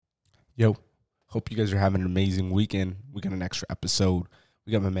Yo, hope you guys are having an amazing weekend. We got an extra episode.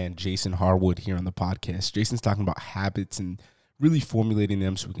 We got my man Jason Harwood here on the podcast. Jason's talking about habits and really formulating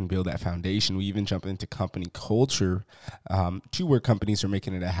them so we can build that foundation. We even jump into company culture, to where companies are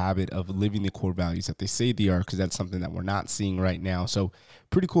making it a habit of living the core values that they say they are, because that's something that we're not seeing right now. So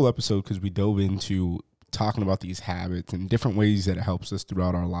pretty cool episode because we dove into talking about these habits and different ways that it helps us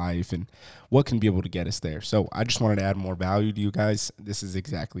throughout our life and what can be able to get us there. So I just wanted to add more value to you guys. This is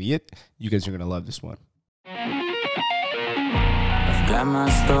exactly it. You guys are going to love this one. I've got my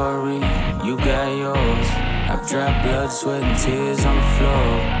story, you got yours. I've dropped blood, sweat, and tears on the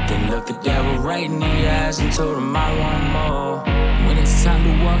floor. Then looked the devil right in the eyes and told him I want more. When it's time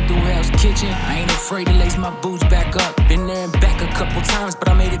to walk through Hell's Kitchen, I ain't afraid to lace my boots back up. Been there and back a couple times, but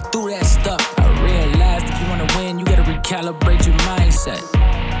I made it through that stuff. I realized if you wanna win, you gotta recalibrate your mindset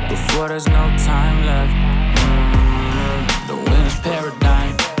before there's no time left. The winner's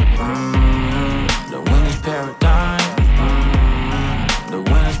paradigm. The winner's paradigm. The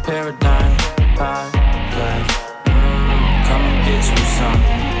winner's paradigm. Podcast. Come and get you some.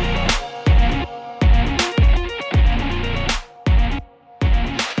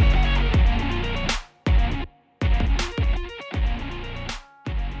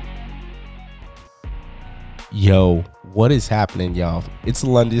 Yo, what is happening, y'all? It's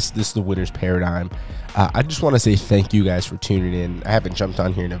Lundis. This is the Winner's Paradigm. I just want to say thank you guys for tuning in. I haven't jumped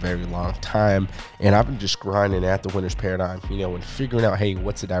on here in a very long time, and I've been just grinding at the Winner's Paradigm, and figuring out, hey,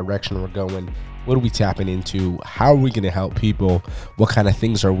 what's the direction we're going? What are we tapping into? How are we going to help people? What kind of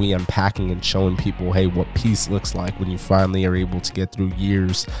things are we unpacking and showing people, hey, what peace looks like when you finally are able to get through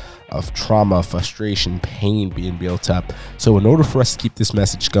years of trauma, frustration, pain being built up. So in order for us to keep this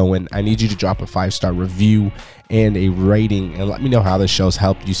message going, I need you to drop a 5-star review and a rating and let me know how this show's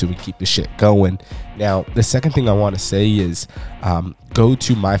helped you so we keep the shit going. Now, the second thing I want to say is go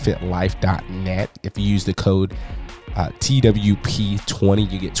to myfitlife.net. If you use the code TWP20,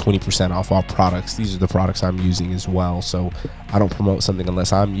 you get 20% off all products. These are the products I'm using as well, so I don't promote something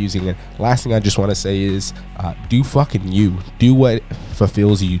unless I'm using it. Last thing I just want to say is do fucking you. Do what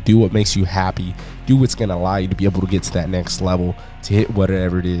fulfills you. Do what makes you happy. Do what's going to allow you to be able to get to that next level, to hit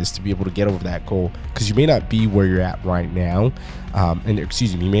whatever it is, to be able to get over that goal, because you may not be where you're at right now,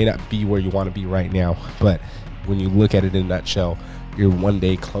 you may not be where you want to be right now, but when you look at it in a nutshell, you're one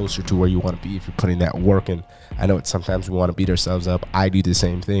day closer to where you want to be if you're putting that work in. I know sometimes we want to beat ourselves up. I do the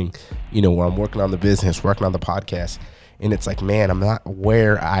same thing, where I'm working on the business, working on the podcast, and it's like, man, I'm not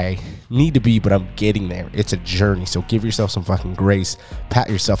where I need to be, but I'm getting there. It's a journey. So give yourself some fucking grace, pat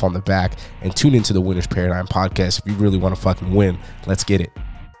yourself on the back, and tune into the Winner's Paradigm podcast if you really want to fucking win. Let's get it.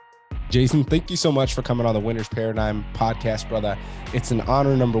 Jason, thank you so much for coming on the Winner's Paradigm podcast, brother. It's an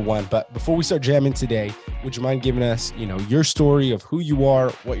honor, number one. But before we start jamming today, would you mind giving us, your story of who you are,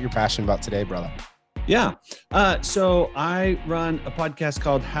 what you're passionate about today, brother? Yeah. So I run a podcast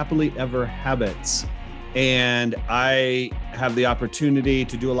called Happily Ever Habits, and I have the opportunity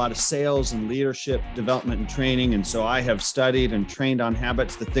to do a lot of sales and leadership development and training. And so I have studied and trained on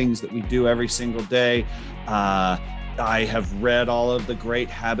habits, the things that we do every single day. I have read all of the great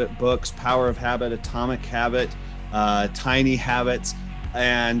habit books, Power of Habit, Atomic Habit, Tiny Habits,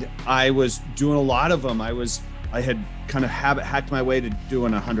 and I was doing a lot of them. I had kind of habit hacked my way to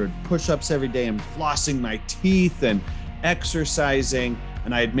doing 100 push-ups every day and flossing my teeth and exercising,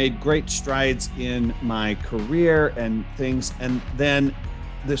 and I had made great strides in my career and things. And then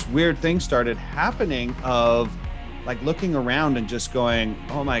this weird thing started happening of like looking around and just going,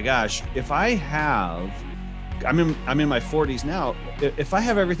 oh my gosh, if I have, I'm in my 40s now. If I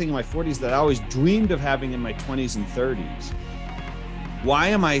have everything in my 40s that I always dreamed of having in my 20s and 30s, why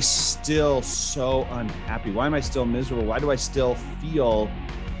am I still so unhappy? Why am I still miserable? Why do I still feel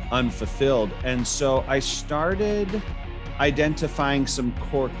unfulfilled? And so I started identifying some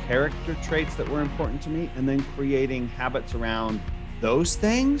core character traits that were important to me, and then creating habits around those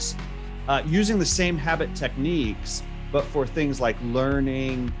things, using the same habit techniques, but for things like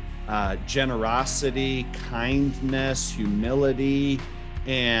learning, generosity, kindness, humility,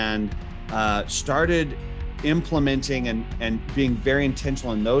 and started implementing and being very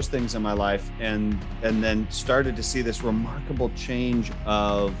intentional in those things in my life, and then started to see this remarkable change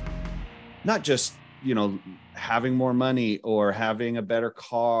of not just having more money or having a better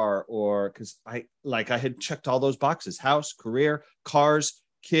car, or because I had checked all those boxes: house, career, cars,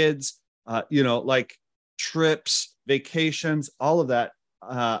 kids, like trips, vacations, all of that.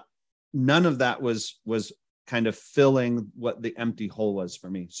 None of that was kind of filling what the empty hole was for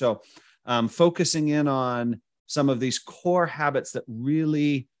me. So focusing in on some of these core habits that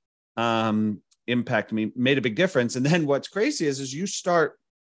really impact me made a big difference. And then what's crazy is you start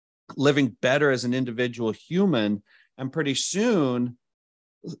living better as an individual human. And pretty soon,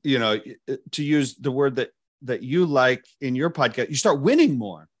 you know, to use the word that you like in your podcast, you start winning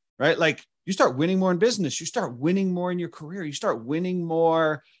more, right? Like you start winning more in business, you start winning more in your career, you start winning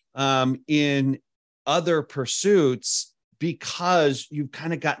more in other pursuits, because you've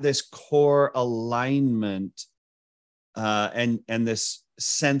kind of got this core alignment and this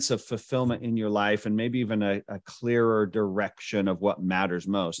sense of fulfillment in your life, and maybe even a clearer direction of what matters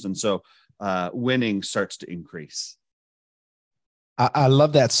most. And so winning starts to increase. I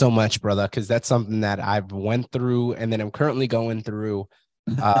love that so much, brother, because that's something that I've went through and then I'm currently going through.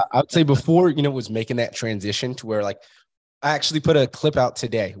 I would say before, you know, was making that transition to where, like, I actually put a clip out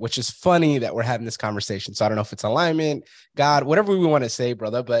today, which is funny that we're having this conversation. So I don't know if it's alignment, God, whatever we want to say,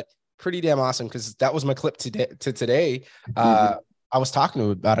 brother, but pretty damn awesome, because that was my clip today. I was talking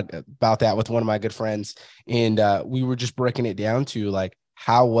about that with one of my good friends, and we were just breaking it down to, like,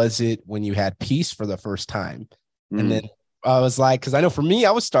 how was it when you had peace for the first time? And then I was like, because I know for me,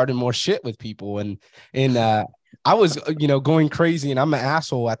 I was starting more shit with people, and I was, you know, going crazy, and I'm an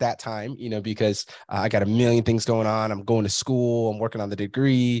asshole at that time, you know, because I got a million things going on. I'm going to school. I'm working on the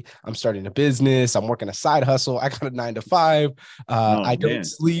degree. I'm starting a business. I'm working a side hustle. I got a 9 to 5. I don't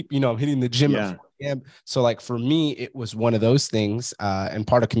sleep. You know, I'm hitting the gym at 4 a.m. So, like, for me, it was one of those things, and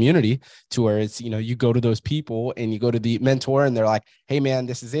part of community, to where it's, you know, you go to those people and you go to the mentor and they're like, hey, man,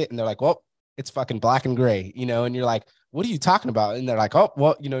 this is it. And they're like, well, it's fucking black and gray, you know, and you're like, what are you talking about? And they're like, oh,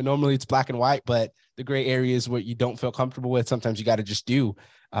 well, you know, normally it's black and white, but the gray areas what you don't feel comfortable with, sometimes you got to just do.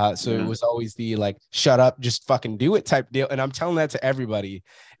 It was always the, like, shut up, just fucking do it type deal. And I'm telling that to everybody.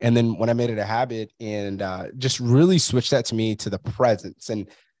 And then when I made it a habit and just really switched that to me to the presence,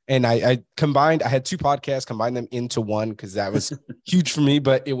 and I had 2 podcasts, combined them into one, because that was huge for me.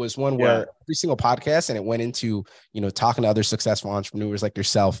 But it was one where every single podcast, and it went into, you know, talking to other successful entrepreneurs like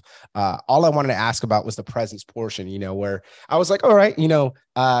yourself. All I wanted to ask about was the presence portion, you know, where I was like, all right, you know,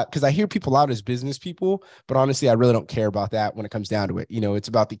 because I hear people out as business people, but honestly, I really don't care about that when it comes down to it. You know, it's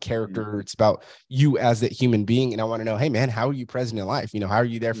about the character. It's about you as that human being. And I want to know, hey, man, how are you present in life? You know, how are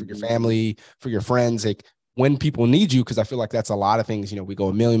you there for your family, for your friends? Like, when people need you, because I feel like that's a lot of things. You know, we go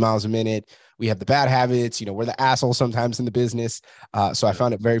a million miles a minute. We have the bad habits. You know, we're the assholes sometimes in the business. So I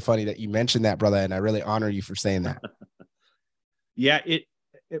found it very funny that you mentioned that, brother, and I really honor you for saying that. Yeah,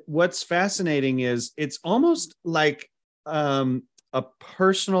 what's fascinating is it's almost like a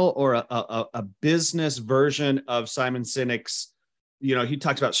personal or a business version of Simon Sinek's. You know, he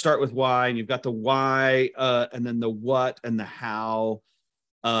talks about start with why, and you've got the why, and then the what and the how.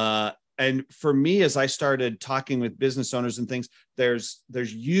 And for me, as I started talking with business owners and things, there's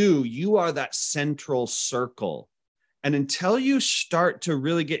you are that central circle. And until you start to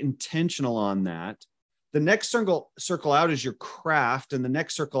really get intentional on that, the next circle out is your craft, and the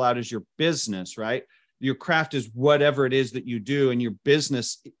next circle out is your business, right? Your craft is whatever it is that you do, and your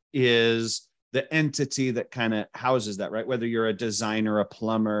business is the entity that kind of houses that, right? Whether you're a designer, a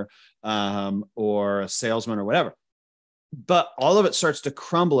plumber, or a salesman or whatever. But all of it starts to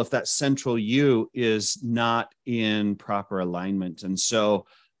crumble if that central you is not in proper alignment. And so,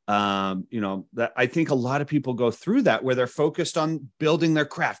 you know, that I think a lot of people go through that, where they're focused on building their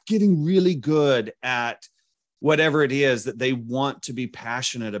craft, getting really good at whatever it is that they want to be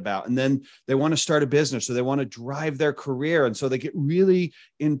passionate about. And then they want to start a business, or they want to drive their career. And so they get really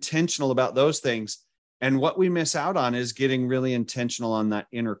intentional about those things. And what we miss out on is getting really intentional on that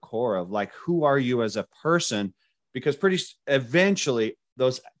inner core of, like, who are you as a person? Because eventually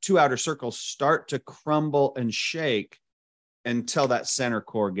those 2 outer circles start to crumble and shake until that center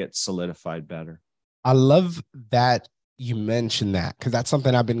core gets solidified better. I love that you mentioned that, because that's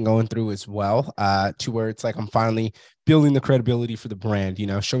something I've been going through as well, to where it's like I'm finally building the credibility for the brand, you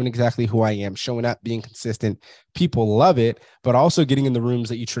know, showing exactly who I am, showing up, being consistent. People love it, but also getting in the rooms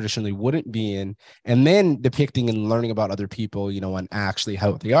that you traditionally wouldn't be in, and then depicting and learning about other people, you know, and actually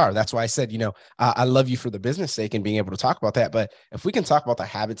how they are. That's why I said, you know, I love you for the business sake and being able to talk about that. But if we can talk about the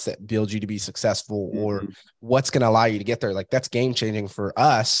habits that build you to be successful, or what's going to allow you to get there, like, that's game changing for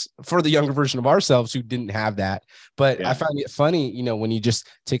us, for the younger version of ourselves who didn't have that. But I find it funny, you know, when you just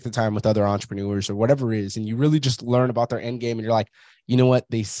take the time with other entrepreneurs or whatever it is, and you really just learn about their end game, and you're like, you know what,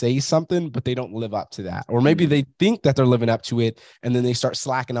 they say something, but they don't live up to that. Or maybe they think that they're living up to it, and then they start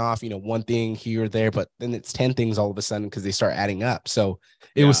slacking off, you know, one thing here or there, but then it's 10 things all of a sudden, because they start adding up. So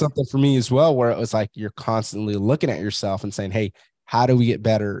it was something for me as well, where it was like, you're constantly looking at yourself and saying, hey, how do we get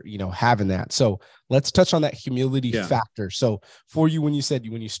better, you know, having that? So let's touch on that humility factor. So for you, when you said,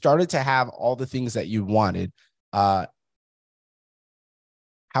 when you started to have all the things that you wanted, how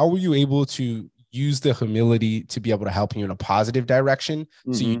were you able to use the humility to be able to help you in a positive direction.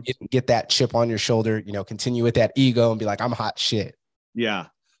 Mm-hmm. So you didn't get that chip on your shoulder, continue with that ego and be like, I'm hot shit. Yeah.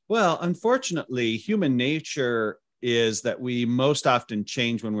 Well, unfortunately, human nature is that we most often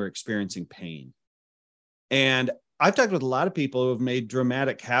change when we're experiencing pain. And I've talked with a lot of people who have made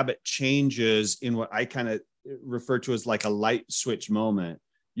dramatic habit changes in what I kind of refer to as like a light switch moment.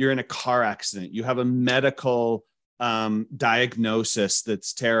 You're in a car accident. You have a medical diagnosis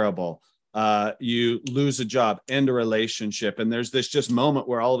that's terrible. You lose a job, end a relationship. And there's this just moment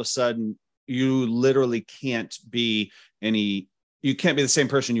where all of a sudden you literally can't be the same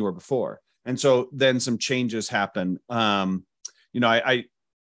person you were before. And so then some changes happen.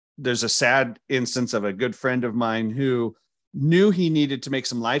 There's a sad instance of a good friend of mine who knew he needed to make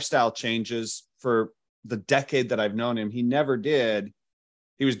some lifestyle changes for the decade that I've known him. He never did.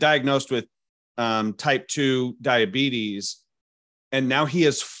 He was diagnosed with type 2 diabetes, and now he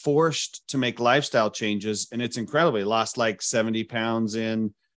is forced to make lifestyle changes. And it's incredible. He lost like 70 pounds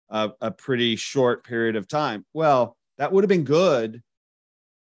in a pretty short period of time. Well, that would have been good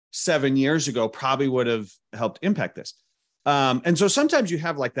 7 years ago, probably would have helped impact this. And so sometimes you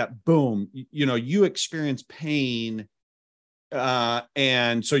have like that boom, you experience pain.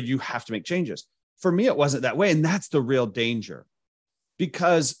 And so you have to make changes. For me, it wasn't that way. And that's the real danger,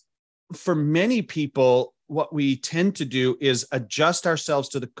 because for many people, what we tend to do is adjust ourselves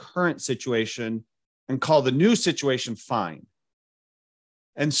to the current situation and call the new situation fine.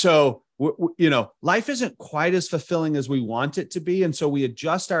 And so, life isn't quite as fulfilling as we want it to be. And so we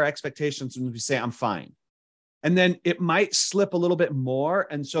adjust our expectations when we say, I'm fine. And then it might slip a little bit more.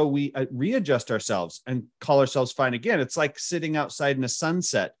 And so we readjust ourselves and call ourselves fine again. It's like sitting outside in a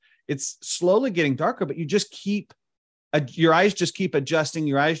sunset. It's slowly getting darker, but you just your eyes just keep adjusting.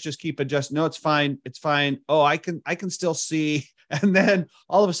 Your eyes just keep adjusting. No, it's fine. It's fine. Oh, I can still see. And then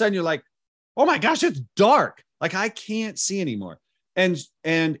all of a sudden you're like, oh my gosh, it's dark. Like I can't see anymore. And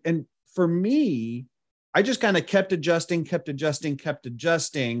for me, I just kind of kept adjusting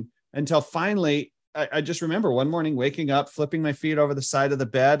until finally I just remember one morning waking up, flipping my feet over the side of the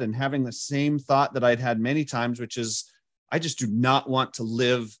bed and having the same thought that I'd had many times, which is, I just do not want to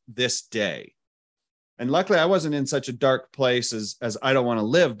live this day. And luckily I wasn't in such a dark place as I don't want to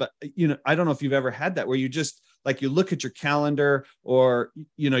live. But, I don't know if you've ever had that where you just like, you look at your calendar or,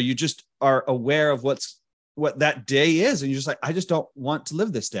 you just are aware of what that day is. And you're just like, I just don't want to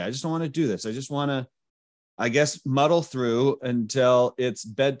live this day. I just don't want to do this. I just want to, I guess, muddle through until it's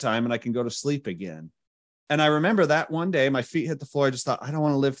bedtime and I can go to sleep again. And I remember that one day my feet hit the floor. I just thought, I don't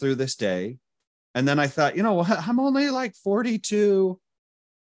want to live through this day. And then I thought, you know what? I'm only like 42.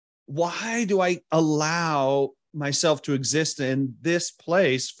 Why do I allow myself to exist in this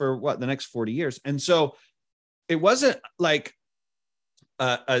place for the next 40 years? And so it wasn't like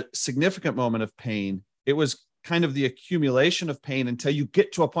a significant moment of pain. It was kind of the accumulation of pain until you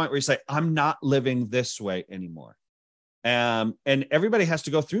get to a point where you say, I'm not living this way anymore. And everybody has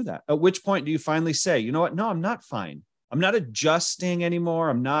to go through that. At which point do you finally say, you know what? No, I'm not fine. I'm not adjusting anymore.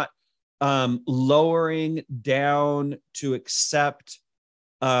 I'm not lowering down to accept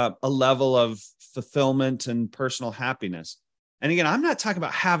a level of fulfillment and personal happiness. And again, I'm not talking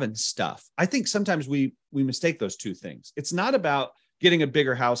about having stuff. I think sometimes we mistake those two things. It's not about getting a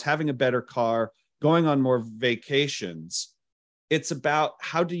bigger house, having a better car, going on more vacations. It's about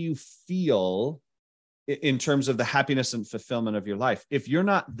how do you feel in terms of the happiness and fulfillment of your life. If you're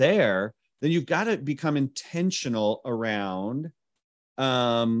not there, then you've got to become intentional around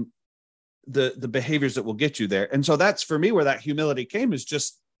the behaviors that will get you there. And so that's for me where that humility came, is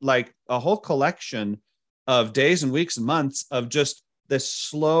just like a whole collection of days and weeks and months of just this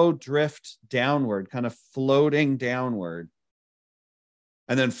slow drift downward, kind of floating downward.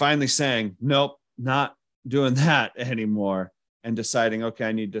 And then finally saying, nope, not doing that anymore, and deciding, okay,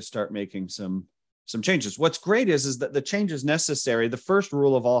 I need to start making some changes. What's great is that the change is necessary. The first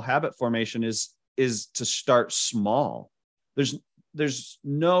rule of all habit formation is to start small. There's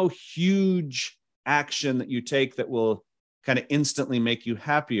no huge action that you take that will kind of instantly make you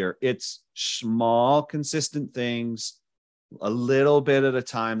happier. It's small, consistent things, a little bit at a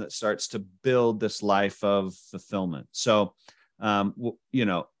time, that starts to build this life of fulfillment. So,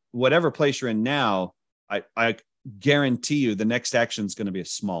 whatever place you're in now, I guarantee you the next action is going to be a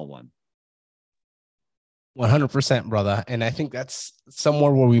small one. 100%, brother. And I think that's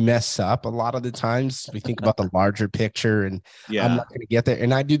somewhere where we mess up a lot of the times. We think about the larger picture, and I'm not going to get there.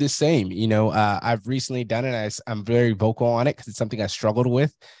 And I do the same. I've recently done it. I'm very vocal on it because it's something I struggled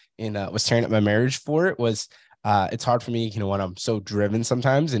with and was tearing up my marriage for. It's hard for me, when I'm so driven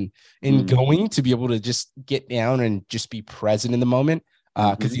sometimes, and going to be able to just get down and just be present in the moment.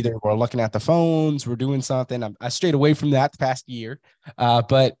 Because either we're looking at the phones, we're doing something. I strayed away from that the past year.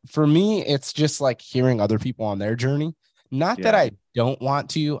 But for me, it's just like hearing other people on their journey. Not that I don't want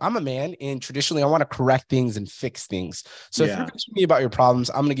to. I'm a man, and traditionally I want to correct things and fix things. So if you're asking me about your problems,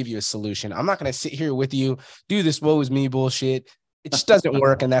 I'm going to give you a solution. I'm not going to sit here with you, do this woe is me bullshit. It just doesn't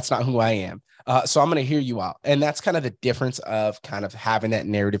work, and that's not who I am. So I'm going to hear you out. And that's kind of the difference of kind of having that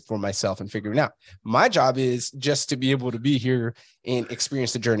narrative for myself and figuring out. My job is just to be able to be here and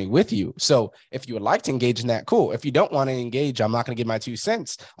experience the journey with you. So if you would like to engage in that, cool. If you don't want to engage, I'm not going to give my 2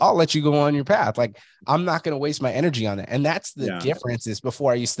 cents. I'll let you go on your path. Like, I'm not going to waste my energy on it. And that's the difference. Is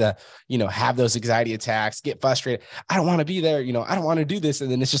before I used to, have those anxiety attacks, get frustrated. I don't want to be there. I don't want to do this. And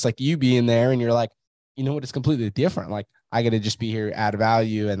then it's just like you being there and you're like, you know what? It's completely different. Like, I got to just be here, add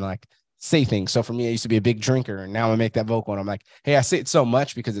value, and like say things. So for me, I used to be a big drinker, and now I make that vocal, and I'm like, hey, I say it so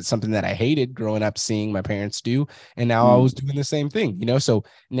much because it's something that I hated growing up seeing my parents do. And now I was doing the same thing, So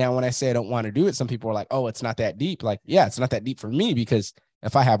now when I say I don't want to do it, some people are like, oh, it's not that deep. Like, yeah, it's not that deep for me, because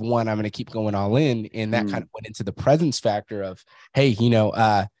if I have one, I'm going to keep going all in. And that kind of went into the presence factor of, hey, you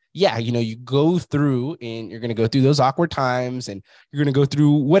go through, and you're going to go through those awkward times, and you're going to go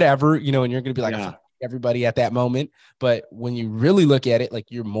through whatever, and you're going to be like, everybody at that moment. But when you really look at it, like,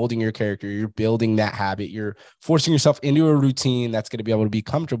 you're molding your character, you're building that habit, you're forcing yourself into a routine that's going to be able to be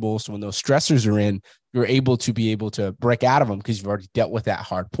comfortable. So when those stressors are in, you're able to break out of them because you've already dealt with that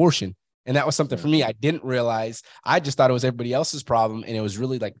hard portion. And that was something for me I didn't realize. I just thought it was everybody else's problem. And it was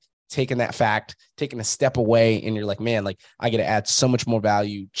really like taking that fact, taking a step away, and you're like, man, like, I got to add so much more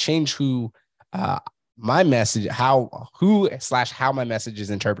value, change my message, how my message is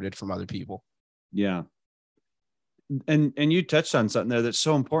interpreted from other people. Yeah. And you touched on something there that's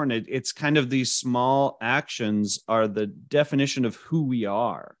so important. It's kind of these small actions are the definition of who we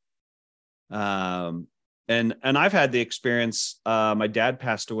are. And I've had the experience, my dad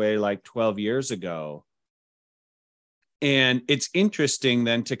passed away like 12 years ago. And it's interesting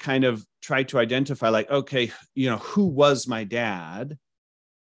then to kind of try to identify, like, okay, who was my dad?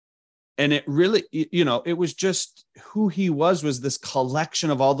 And it really, it was just who he was this collection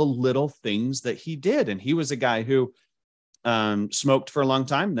of all the little things that he did. And he was a guy who smoked for a long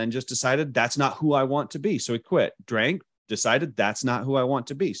time, then just decided that's not who I want to be. So he quit. Drank, decided that's not who I want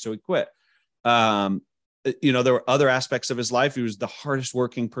to be. So he quit. There were other aspects of his life. He was the hardest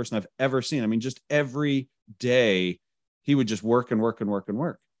working person I've ever seen. I mean, just every day he would just work and work and work and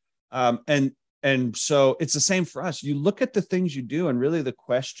work. And so it's the same for us. You look at the things you do, and really the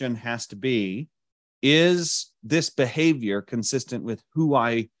question has to be, is this behavior consistent with who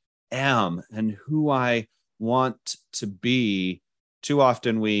I am and who I want to be? Too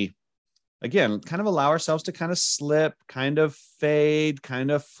often we, again, kind of allow ourselves to kind of slip, kind of fade, kind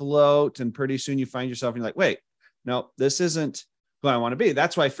of float. And pretty soon you find yourself and you're like, wait, no, this isn't who I want to be.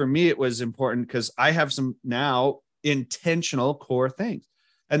 That's why for me, it was important, because I have some now intentional core things.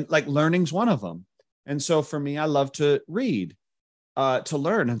 And like learning's one of them. And so for me, I love to read, to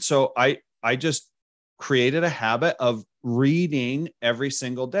learn. And so I just created a habit of reading every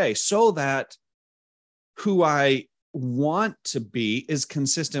single day so that who I want to be is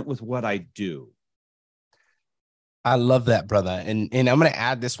consistent with what I do. I love that, brother. And I'm going to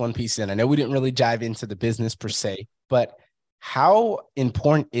add this one piece in. I know we didn't really dive into the business per se, but how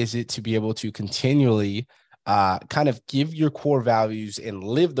important is it to be able to continually kind of give your core values and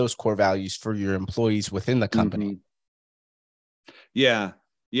live those core values for your employees within the company? Yeah.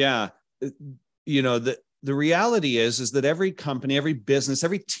 The reality is that every company, every business,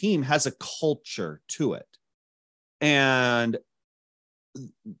 every team has a culture to it. And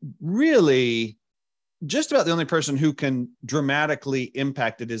really, just about the only person who can dramatically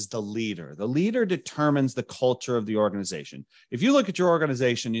impact it is the leader. The leader determines the culture of the organization. If you look at your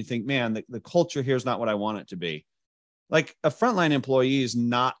organization, you think, man, the culture here is not what I want it to be. Like, a frontline employee is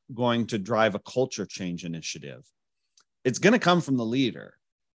not going to drive a culture change initiative. It's going to come from the leader.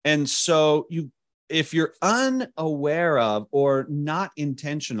 And so if you're unaware of or not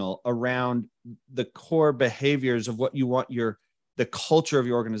intentional around the core behaviors of what you want the culture of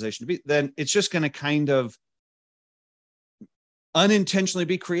your organization to be, then it's just going to kind of unintentionally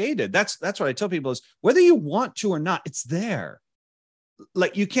be created. That's what I tell people is, whether you want to or not, it's there.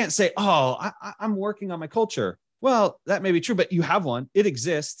 Like, you can't say, oh, I'm working on my culture. Well, that may be true, but you have one. It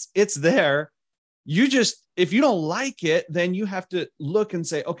exists. It's there. If you don't like it, then you have to look and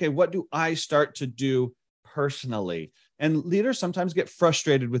say, okay, what do I start to do personally? And leaders sometimes get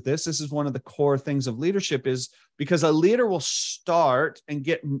frustrated with this. This is one of the core things of leadership, is because a leader will start and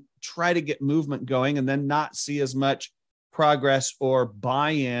try to get movement going and then not see as much progress or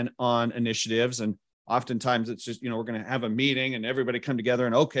buy-in on initiatives. And oftentimes it's just, we're going to have a meeting and everybody come together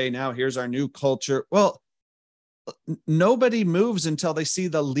and, okay, now here's our new culture. Well, nobody moves until they see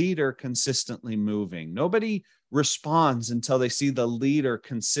the leader consistently moving. Nobody responds until they see the leader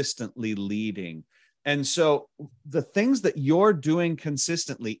consistently leading. And so the things that you're doing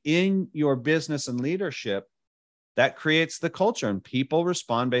consistently in your business and leadership, that creates the culture, and people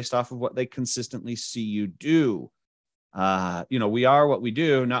respond based off of what they consistently see you do. We are what we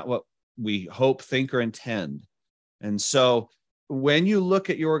do, not what we hope, think, or intend. And so when you look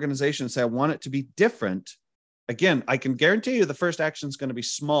at your organization and say, I want it to be different, again, I can guarantee you the first action is going to be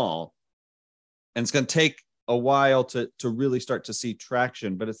small, and it's going to take a while to really start to see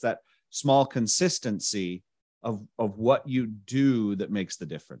traction, but it's that small consistency of what you do that makes the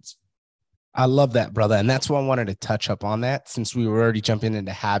difference. I love that, brother. And that's why I wanted to touch up on that, since we were already jumping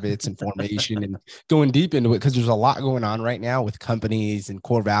into habits and formation and going deep into it, because there's a lot going on right now with companies and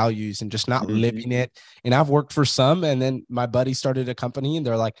core values and just not living it. And I've worked for some, and then my buddy started a company and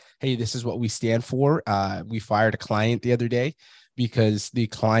they're like, hey, this is what we stand for. We fired a client the other day because the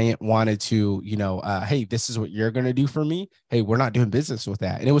client wanted to, hey, this is what you're going to do for me. Hey, we're not doing business with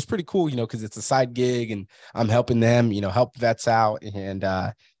that. And it was pretty cool, because it's a side gig and I'm helping them, help vets out.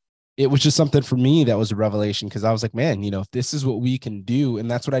 And, it was just something for me that was a revelation, because I was like, man, if this is what we can do,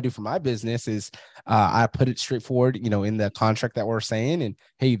 and that's what I do for my business, is I put it straightforward, in the contract that we're saying, and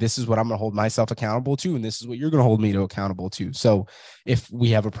hey, this is what I'm going to hold myself accountable to, and this is what you're going to hold me accountable to. So if we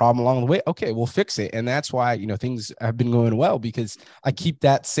have a problem along the way, okay, we'll fix it. And that's why, things have been going well, because I keep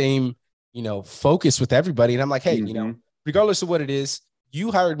that same, focus with everybody. And I'm like, hey, regardless of what it is, you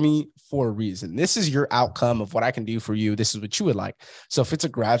hired me for a reason. This is your outcome of what I can do for you. This is what you would like. So if it's a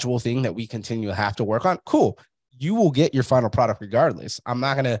gradual thing that we continue to have to work on, cool. You will get your final product regardless. I'm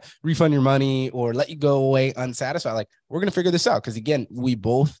not going to refund your money or let you go away unsatisfied. Like, we're going to figure this out. Because again, we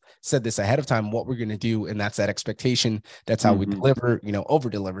both said this ahead of time, what we're going to do. And that's that expectation. That's how we deliver, over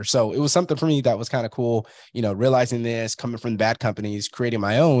deliver. So it was something for me that was kind of cool, realizing this, coming from bad companies, creating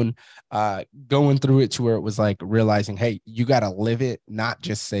my own, going through it to where it was like realizing, hey, you got to live it, not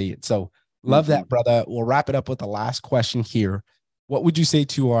just say it. So love that, brother. We'll wrap it up with the last question here. What would you say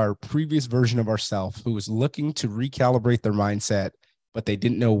to our previous version of ourselves who was looking to recalibrate their mindset, but they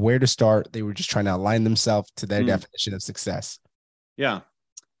didn't know where to start? They were just trying to align themselves to their definition of success. Yeah.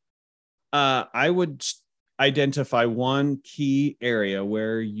 I would identify one key area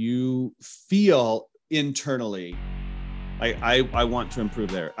where you feel internally, I want to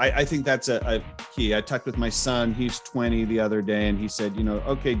improve there. I think that's a key. I talked with my son, he's 20 the other day, and he said,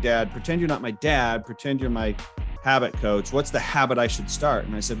 okay, Dad, pretend you're not my dad, pretend you're my habit coach. What's the habit I should start?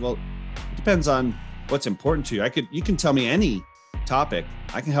 And I said, well, it depends on what's important to you. You can tell me any topic.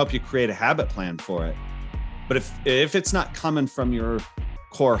 I can help you create a habit plan for it. But if it's not coming from your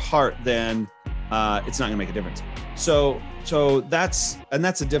core heart, then it's not gonna make a difference. So that's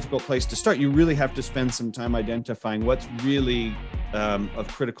a difficult place to start. You really have to spend some time identifying what's really of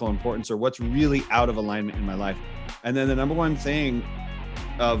critical importance, or what's really out of alignment in my life. And then the number one thing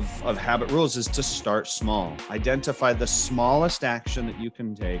of habit rules is to start small. Identify the smallest action that you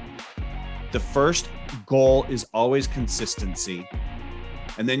can take. The first goal is always consistency,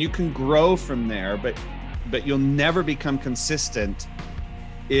 and then you can grow from there, but you'll never become consistent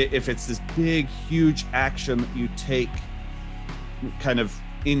if it's this big, huge action that you take kind of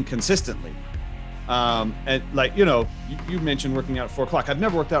inconsistently. And like, you mentioned working out at 4 o'clock. I've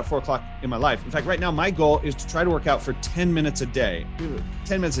never worked out at 4 o'clock in my life. In fact, right now, my goal is to try to work out for 10 minutes a day.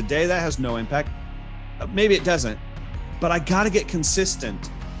 10 minutes a day, that has no impact. Maybe it doesn't, but I got to get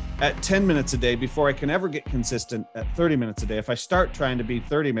consistent at 10 minutes a day before I can ever get consistent at 30 minutes a day. If I start trying to be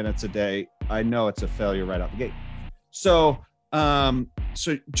 30 minutes a day, I know it's a failure right out the gate. So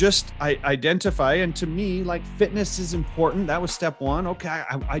just I identify, and to me, like, fitness is important. That was step one. Okay,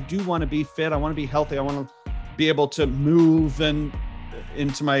 I do want to be fit. I want to be healthy. I want to be able to move and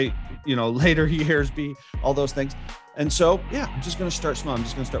into my, later years, be all those things. And so, yeah, I'm just going to start small. I'm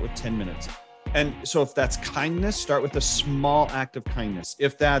just going to start with 10 minutes. And so if that's kindness, start with a small act of kindness.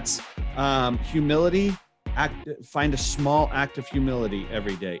 If that's humility, find a small act of humility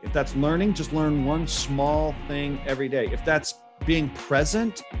every day. If that's learning, just learn one small thing every day. If that's being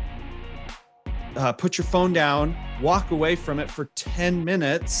present, put your phone down, walk away from it for 10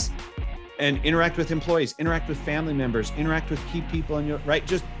 minutes and interact with employees, interact with family members, interact with key people in your, right?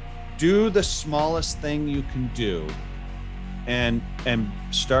 Just do the smallest thing you can do and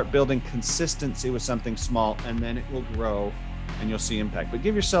start building consistency with something small, and then it will grow and you'll see impact. But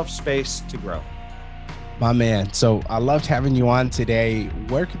give yourself space to grow. My man. So I loved having you on today.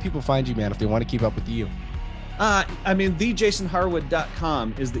 Where can people find you, man, if they want to keep up with you?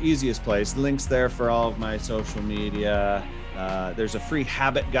 TheJasonHarwood.com is the easiest place. Links there for all of my social media. There's a free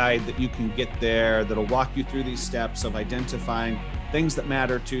habit guide that you can get there that'll walk you through these steps of identifying things that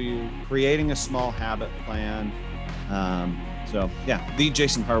matter to you, creating a small habit plan.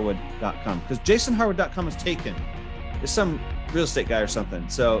 TheJasonHarwood.com, because JasonHarwood.com is taken. It's some real estate guy or something.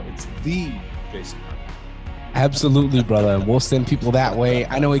 So it's the Jason Harwood. Absolutely, brother. We'll send people that way.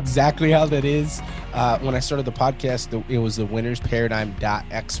 I know exactly how that is. When I started the podcast, it was the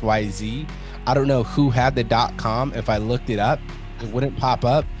winnersparadigm.xyz. I don't know who had the .com. If I looked it up, it wouldn't pop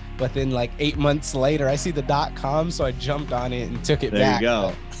up. But then like 8 months later, I see the .com. So I jumped on it and took it back. There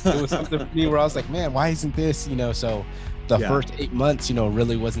you go. It was something for me where I was like, man, why isn't this, so the first 8 months,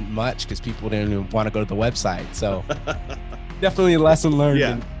 really wasn't much because people didn't even want to go to the website. So definitely a lesson learned.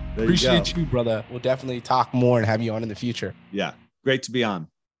 Yeah. Appreciate you, brother. We'll definitely talk more and have you on in the future. Yeah. Great to be on.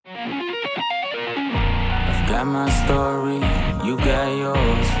 I've got my story, you got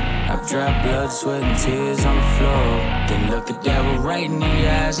yours. I've dropped blood, sweat, and tears on the floor. Then looked the devil right in the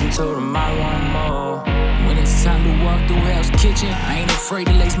eyes and told him I want more. When it's time to walk through Hell's Kitchen, I ain't afraid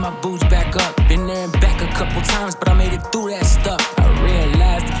to lace my boots back up. Been there and back a couple times, but I made it through that stuff. I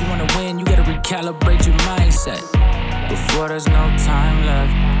realized if you want to win, you gotta recalibrate your mindset before there's no time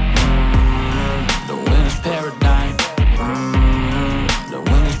left.